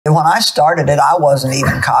when I started it, I wasn't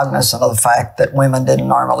even cognizant of the fact that women didn't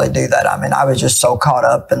normally do that. I mean, I was just so caught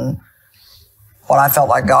up in what I felt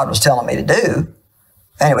like God was telling me to do,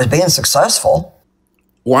 and it was being successful.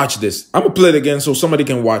 Watch this. I'm going to play it again so somebody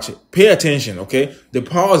can watch it. Pay attention, okay? The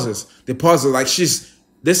pauses, like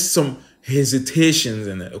there's some hesitations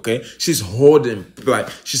in it, okay? She's holding, like,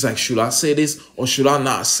 she's like, should I say this or should I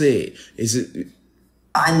not say it?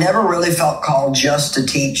 I never really felt called just to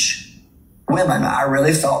teach women. I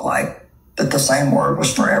really felt like that the same word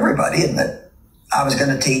was for everybody and that I was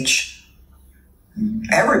going to teach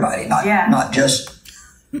everybody, not just.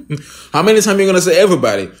 How many times are you going to say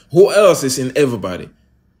everybody? Who else is in everybody?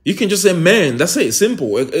 You can just say men. That's it.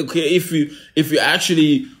 Simple. Okay. If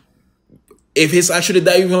it's actually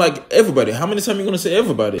that even like everybody, how many times are you going to say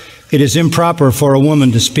everybody? It is improper for a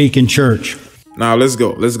woman to speak in church. Now let's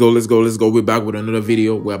go. We're back with another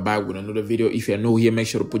video. If you're new here, make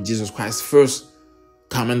sure to put Jesus Christ first.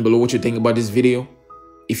 Comment below what you think about this video.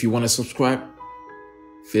 If you want to subscribe,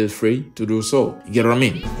 feel free to do so. You get what I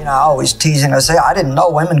mean? You know, I always teasing. I say, I didn't know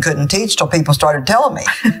women couldn't teach till people started telling me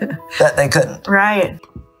that they couldn't. Right.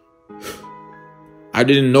 I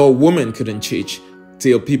didn't know women couldn't teach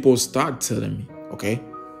till people started telling me, okay?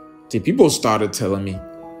 Till people started telling me.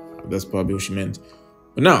 That's probably what she meant.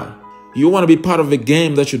 But now, you want to be part of a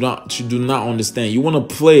game that you do not understand. You want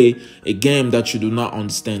to play a game that you do not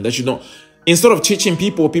understand. That you don't. Instead of teaching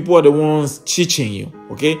people, people are the ones teaching you,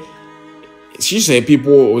 okay? She said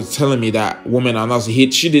people was telling me that women are not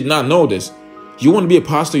hit. She did not know this. You want to be a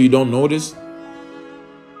pastor, you don't know this?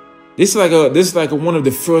 This is like one of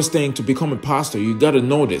the first things to become a pastor. You got to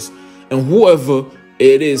know this. And whoever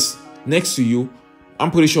it is next to you, I'm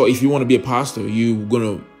pretty sure if you want to be a pastor, you're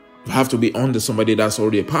going to have to be under somebody that's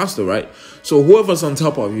already a pastor, right? So whoever's on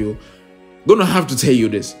top of you, going to have to tell you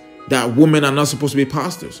this, that women are not supposed to be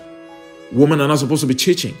pastors. Women are not supposed to be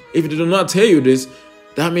teaching. If they do not tell you this,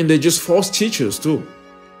 that means they're just false teachers too.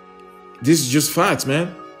 This is just facts,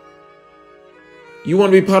 man. You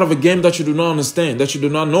want to be part of a game that you do not understand, that you do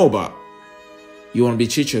not know about. You want to be a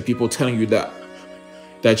teacher, people telling you that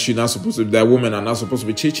you're not supposed to, that women are not supposed to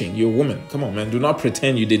be teaching. You're a woman. Come on, man. Do not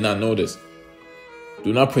pretend you did not know this.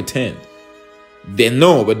 Do not pretend. They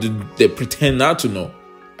know, but they pretend not to know.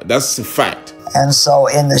 That's a fact. And so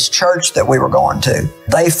in this church that we were going to,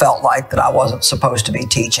 they felt like that I wasn't supposed to be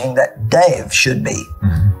teaching, that Dave should be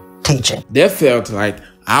teaching. They felt like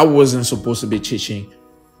I wasn't supposed to be teaching.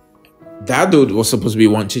 That dude was supposed to be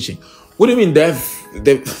one teaching. What do you mean they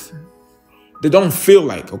don't feel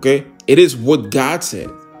like, okay? It is what God said.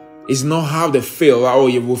 It's not how they feel. Oh,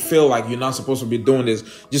 you will feel like you're not supposed to be doing this.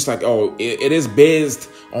 Just like, oh, it is based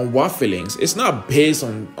on what feelings? It's not based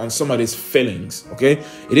on somebody's feelings, okay?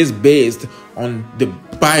 It is based on the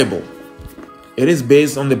Bible. It is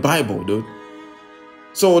based on the Bible, dude.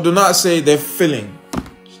 So do not say they're feeling.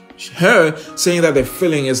 Her saying that they're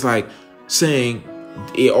feeling is like saying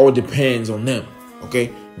it all depends on them,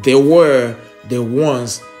 okay? They were the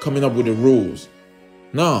ones coming up with the rules.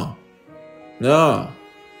 No.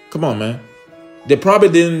 Come on, man. They probably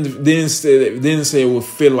didn't say it would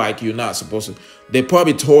feel like you're not supposed to. They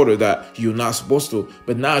probably told her that you're not supposed to,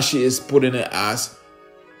 but now she is putting it as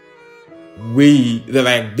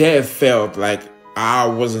they felt like I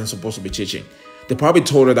wasn't supposed to be teaching. They probably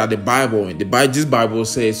told her that this Bible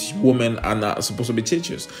says women are not supposed to be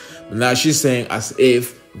teachers. But now she's saying as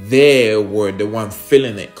if they were the one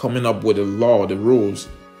feeling it, coming up with the law, the rules.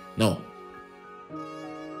 No.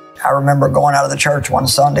 I remember going out of the church one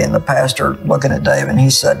Sunday and the pastor looking at Dave and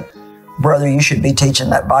he said, "Brother, you should be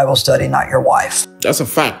teaching that Bible study, not your wife." That's a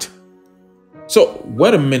fact. So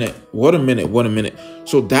wait a minute.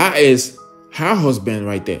 So that is her husband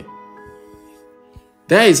right there.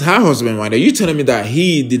 That is her husband right there. You telling me that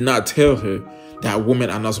he did not tell her that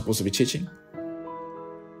women are not supposed to be teaching?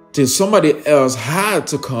 Till somebody else had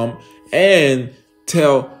to come and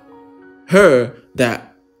tell her that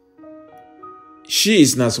she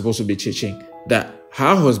is not supposed to be teaching, that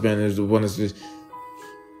her husband is the one that's this.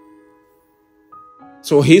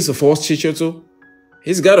 So he's a false teacher too?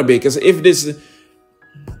 He's got to be, because if this,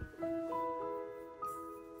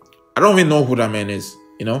 I don't even know who that man is.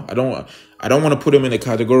 You know, I don't want to put him in a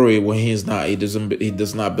category where he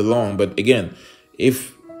does not belong. But again,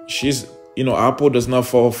 if she's, you know, apple does not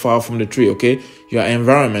fall far from the tree, okay? Your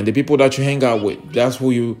environment, the people that you hang out with, that's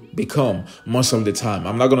who you become most of the time.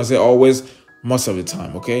 I'm not going to say always, most of the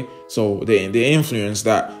time, okay? So the influence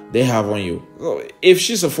that they have on you. If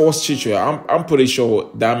she's a false teacher, I'm pretty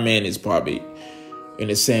sure that man is probably in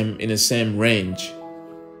the same range.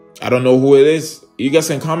 I don't know who it is. You guys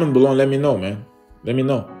can comment below and let me know, man. Let me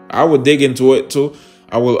know. I would dig into it too.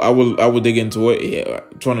 I will dig into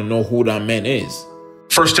it, trying to know who that man is.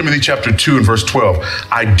 1 Timothy chapter 2 and verse 12.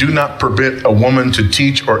 I do not permit a woman to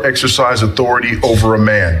teach or exercise authority over a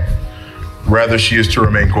man. Rather, she is to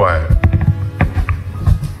remain quiet.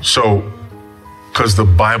 So, because the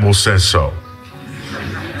Bible says so.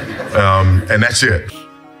 And that's it.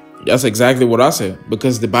 That's exactly what I said.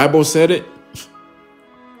 Because the Bible said it.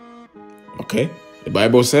 Okay. The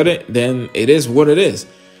Bible said it. Then it is what it is.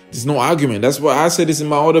 There's no argument. That's why I said this in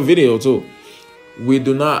my other video too. We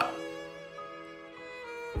do not.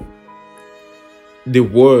 The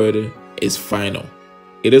word is final.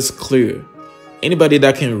 It is clear. Anybody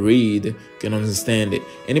that can read can understand it.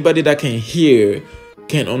 Anybody that can hear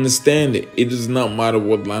can understand it. It does not matter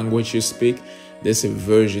what language you speak. There's a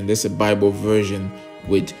version. There's a Bible version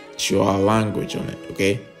with your language on it.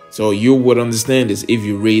 Okay. So you would understand this if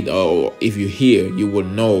you read or if you hear. You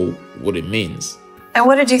would know what it means. And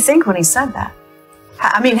what did you think when he said that?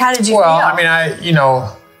 I mean, how did you feel? I mean, you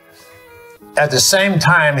know, at the same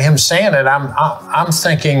time, him saying it, I'm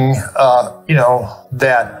thinking, you know,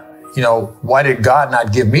 that, you know, why did God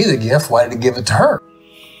not give me the gift? Why did he give it to her?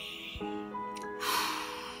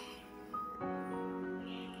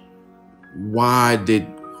 Why did...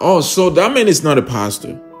 Oh, so that man is not a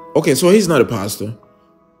pastor. Okay, so he's not a pastor.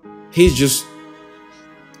 He's just...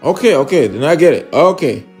 Okay, then I get it.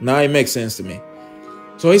 Okay, now it makes sense to me.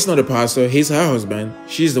 So he's not a pastor. He's her husband.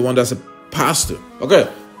 She's the one that's a pastor. Okay.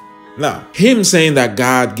 Now, him saying that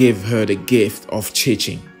God gave her the gift of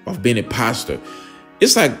teaching, of being a pastor,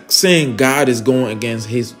 it's like saying God is going against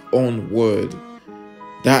his own word.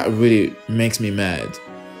 That really makes me mad.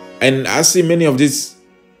 And I see many of these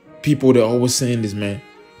people, they're always saying this, man.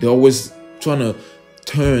 They're always trying to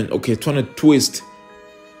trying to twist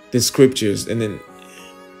the scriptures, and then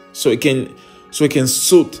so it can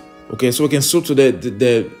suit, okay, so it can suit to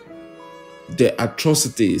the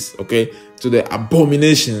atrocities, okay, to the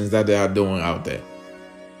abominations that they are doing out there.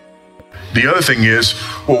 The other thing is,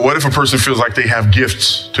 well, what if a person feels like they have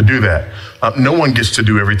gifts to do that? No one gets to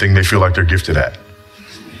do everything they feel like they're gifted at.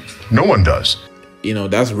 No one does. You know,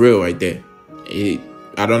 that's real right there.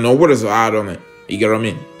 I don't know what is odd on it. You get what I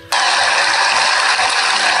mean?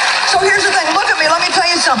 So here's the thing. Look at me. Let me tell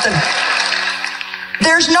you something.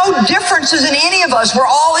 There's no differences in any of us. We're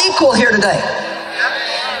all equal here today.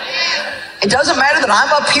 It doesn't matter that I'm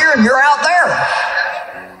up here and you're out there.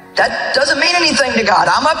 That doesn't mean anything to God.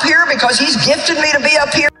 I'm up here because he's gifted me to be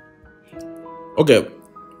up here. Okay,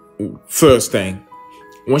 first thing.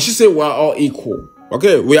 When she said we're all equal,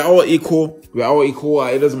 okay, we are all equal. We are all equal.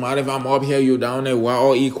 It doesn't matter if I'm up here, you're down there. We're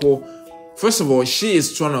all equal. First of all, she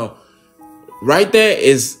is trying to, right there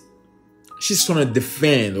is, she's trying to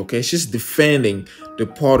defend, okay? She's defending the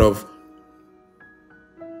part of,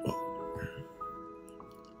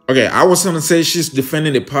 okay, I was going to say she's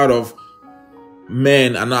defending the part of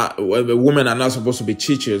men are not, women are not supposed to be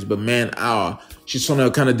teachers, but men are. She's trying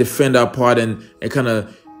to kind of defend that part and kind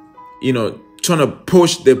of, you know, trying to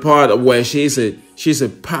push the part of where she's a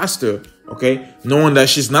pastor, okay, knowing that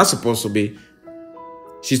she's not supposed to be.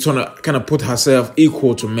 She's trying to kind of put herself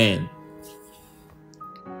equal to men.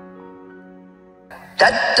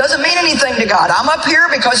 That doesn't mean anything to God. I'm up here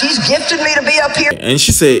because he's gifted me to be up here. And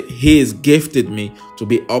she said, he has gifted me to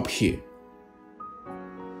be up here.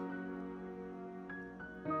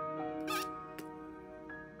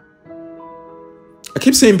 I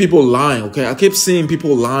keep seeing people lying, okay? I keep seeing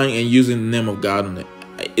people lying and using the name of God on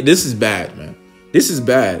it. This is bad, man. This is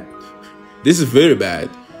bad. This is very bad.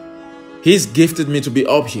 He's gifted me to be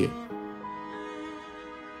up here.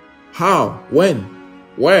 How? When?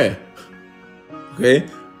 Where? Okay?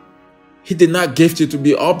 He did not gift you to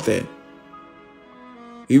be up there.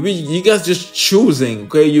 You guys just choosing,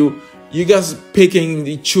 okay? You guys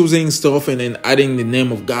picking, choosing stuff and then adding the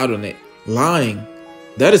name of God on it. Lying.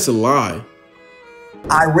 That is a lie.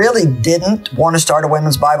 I really didn't want to start a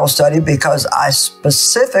women's Bible study because I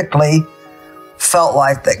specifically felt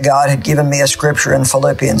like that God had given me a scripture in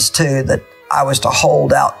Philippians 2 that I was to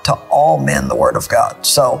hold out to all men the word of God.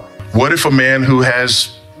 So what if a man who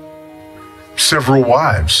has several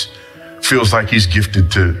wives feels like he's gifted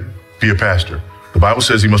to be a pastor? The Bible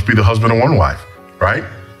says he must be the husband of one wife, right?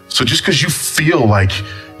 So just because you feel like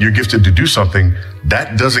you're gifted to do something,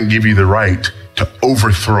 that doesn't give you the right to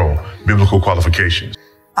overthrow biblical qualifications.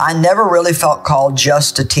 I never really felt called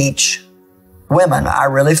just to teach women. I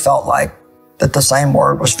really felt like that the same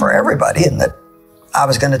word was for everybody and that I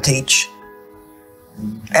was going to teach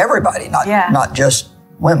everybody, not just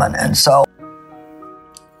women. And so.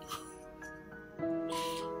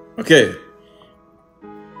 Okay.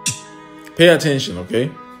 Pay attention,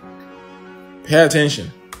 okay? Pay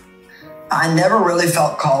attention. I never really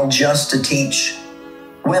felt called just to teach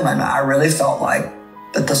women. I really felt like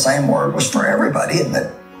that the same word was for everybody and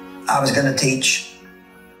that I was going to teach.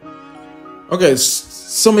 Okay,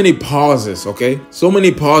 so many pauses, okay? So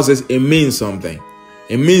many pauses, it means something.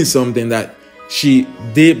 It means something that she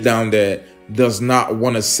deep down there does not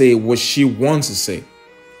want to say what she wants to say.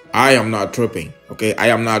 I am not tripping, okay? I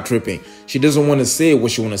am not tripping. She doesn't want to say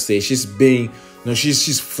what she want to say. She's being, no,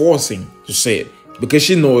 she's forcing to say it because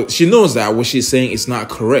she knows that what she's saying is not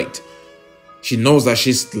correct. She knows that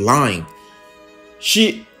she's lying.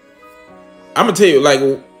 I'm gonna tell you, like,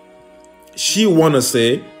 she want to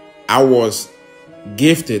say, I was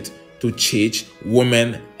gifted to teach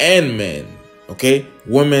women and men, okay?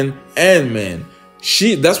 Women and men.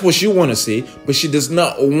 That's what she want to say, but she does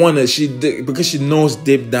not want to, because she knows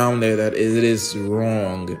deep down there that it is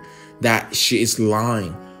wrong, that she is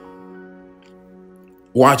lying.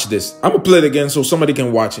 Watch this. I'm gonna play it again so somebody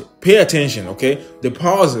can watch it. Pay attention, okay? The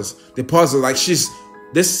pauses, like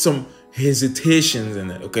there's some hesitations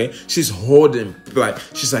in it, okay? She's holding, like,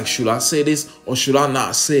 she's like, should I say this or should I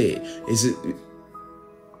not say it?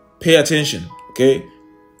 Pay attention, okay?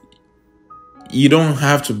 You don't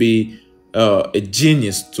have to be a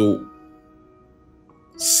genius to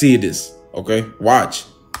see this, okay? Watch.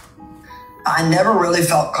 I never really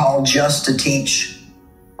felt called just to teach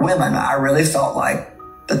women. I really felt like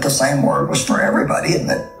that the same word was for everybody and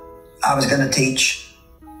that I was going to teach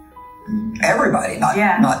everybody,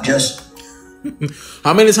 not just.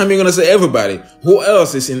 How many times are you going to say everybody? Who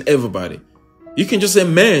else is in everybody? You can just say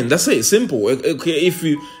men. That's it. Simple. Okay, if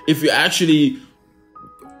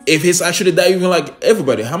it's actually that, even like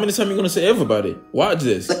everybody, how many times are you going to say everybody? Watch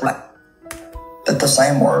this. That the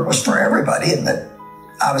same word was for everybody and that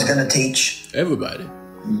I was going to teach everybody,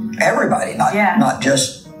 not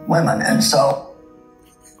just women. And so.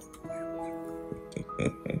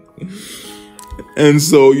 And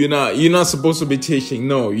so you're not supposed to be teaching.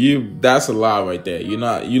 No, that's a lie right there. You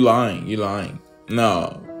lying.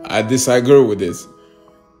 No, I disagree with this.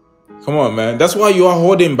 Come on, man. That's why you are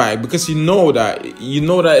holding back, because you know that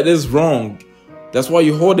it is wrong. That's why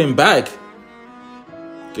you're holding back.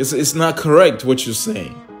 It's not correct what you're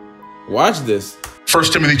saying. Watch this. 1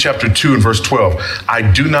 Timothy chapter 2 and verse 12. I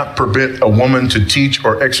do not permit a woman to teach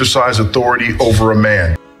or exercise authority over a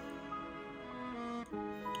man.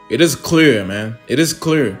 It is clear, man. It is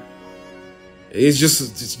clear. It's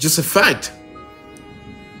just a fact.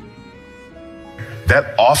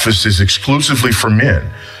 That office is exclusively for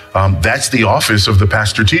men. That's the office of the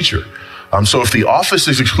pastor teacher. So if the office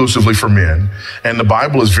is exclusively for men, and the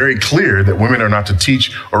Bible is very clear that women are not to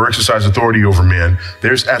teach or exercise authority over men,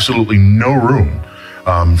 there's absolutely no room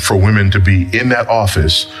for women to be in that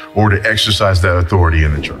office or to exercise that authority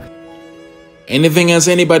in the church. Anything else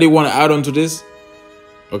anybody want to add on to this?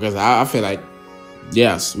 Because I feel like,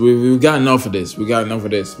 yes, we've got enough of this. We got enough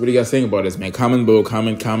of this. What do you guys think about this, man? Comment below,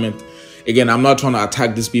 comment. Again, I'm not trying to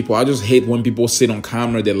attack these people. I just hate when people sit on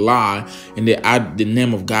camera, they lie, and they add the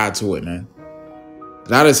name of God to it, man.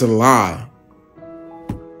 That is a lie.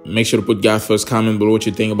 Make sure to put God first. Comment below what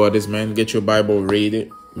you think about this, man. Get your Bible, read it.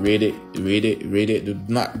 Do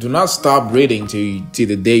not stop reading till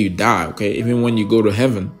the day you die, okay? Even when you go to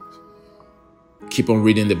heaven, keep on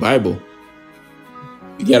reading the Bible.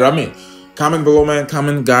 You get what I mean? Comment below, man.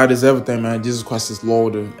 Comment. God is everything, man. Jesus Christ is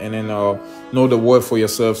Lord. And then know the word for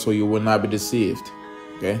yourself so you will not be deceived.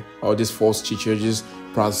 Okay? All these false teachers,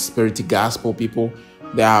 prosperity gospel people,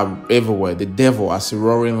 they are everywhere. The devil, as a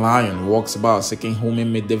roaring lion, walks about seeking whom he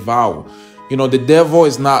may devour. You know, the devil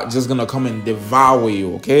is not just going to come and devour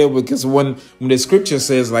you, okay? Because when the scripture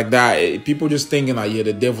says like that, people just thinking like, yeah,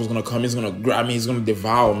 the devil's going to come, he's going to grab me, he's going to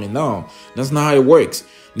devour me. No, that's not how it works.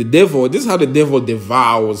 The devil, this is how the devil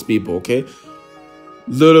devours people, okay?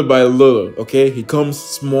 Little by little, okay? He comes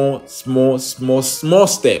small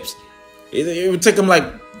steps. It would take him like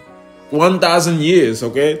 1,000 years,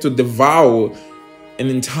 okay, to devour an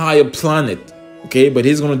entire planet, okay? But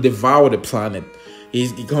he's going to devour the planet. He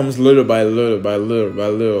comes little by little,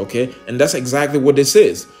 okay? And that's exactly what this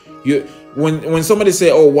is. When somebody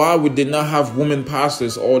say, oh, why we did not have women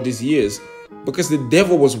pastors all these years? Because the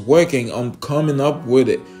devil was working on coming up with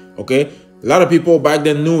it, okay? A lot of people back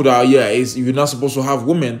then knew that, yeah, you're not supposed to have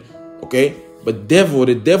women, okay? But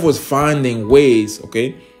the devil is finding ways,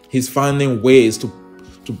 okay? He's finding ways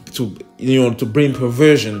to bring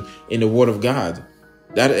perversion in the word of God.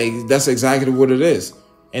 That's exactly what it is.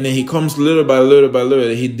 And then he comes little by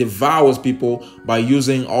little. He devours people by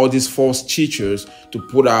using all these false teachers to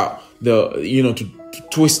put out to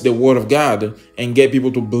twist the word of God and get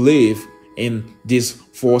people to believe in these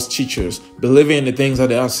false teachers, believing in the things that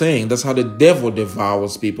they are saying. That's how the devil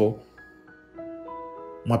devours people.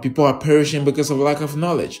 My people are perishing because of lack of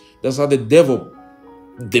knowledge. That's how the devil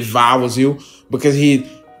devours you, because he's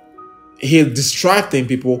distracting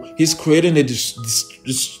people. He's creating the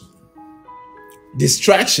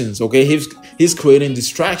distractions. Okay, he's creating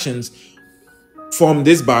distractions from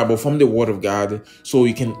this Bible, from the Word of God, so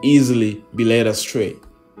you can easily be led astray.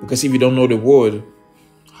 Because if you don't know the Word,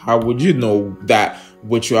 how would you know that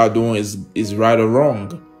what you are doing is right or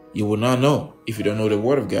wrong? You will not know if you don't know the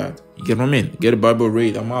Word of God. You get what I mean? Get a Bible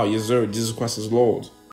read. I'm out. Yes, sir. Jesus Christ is Lord.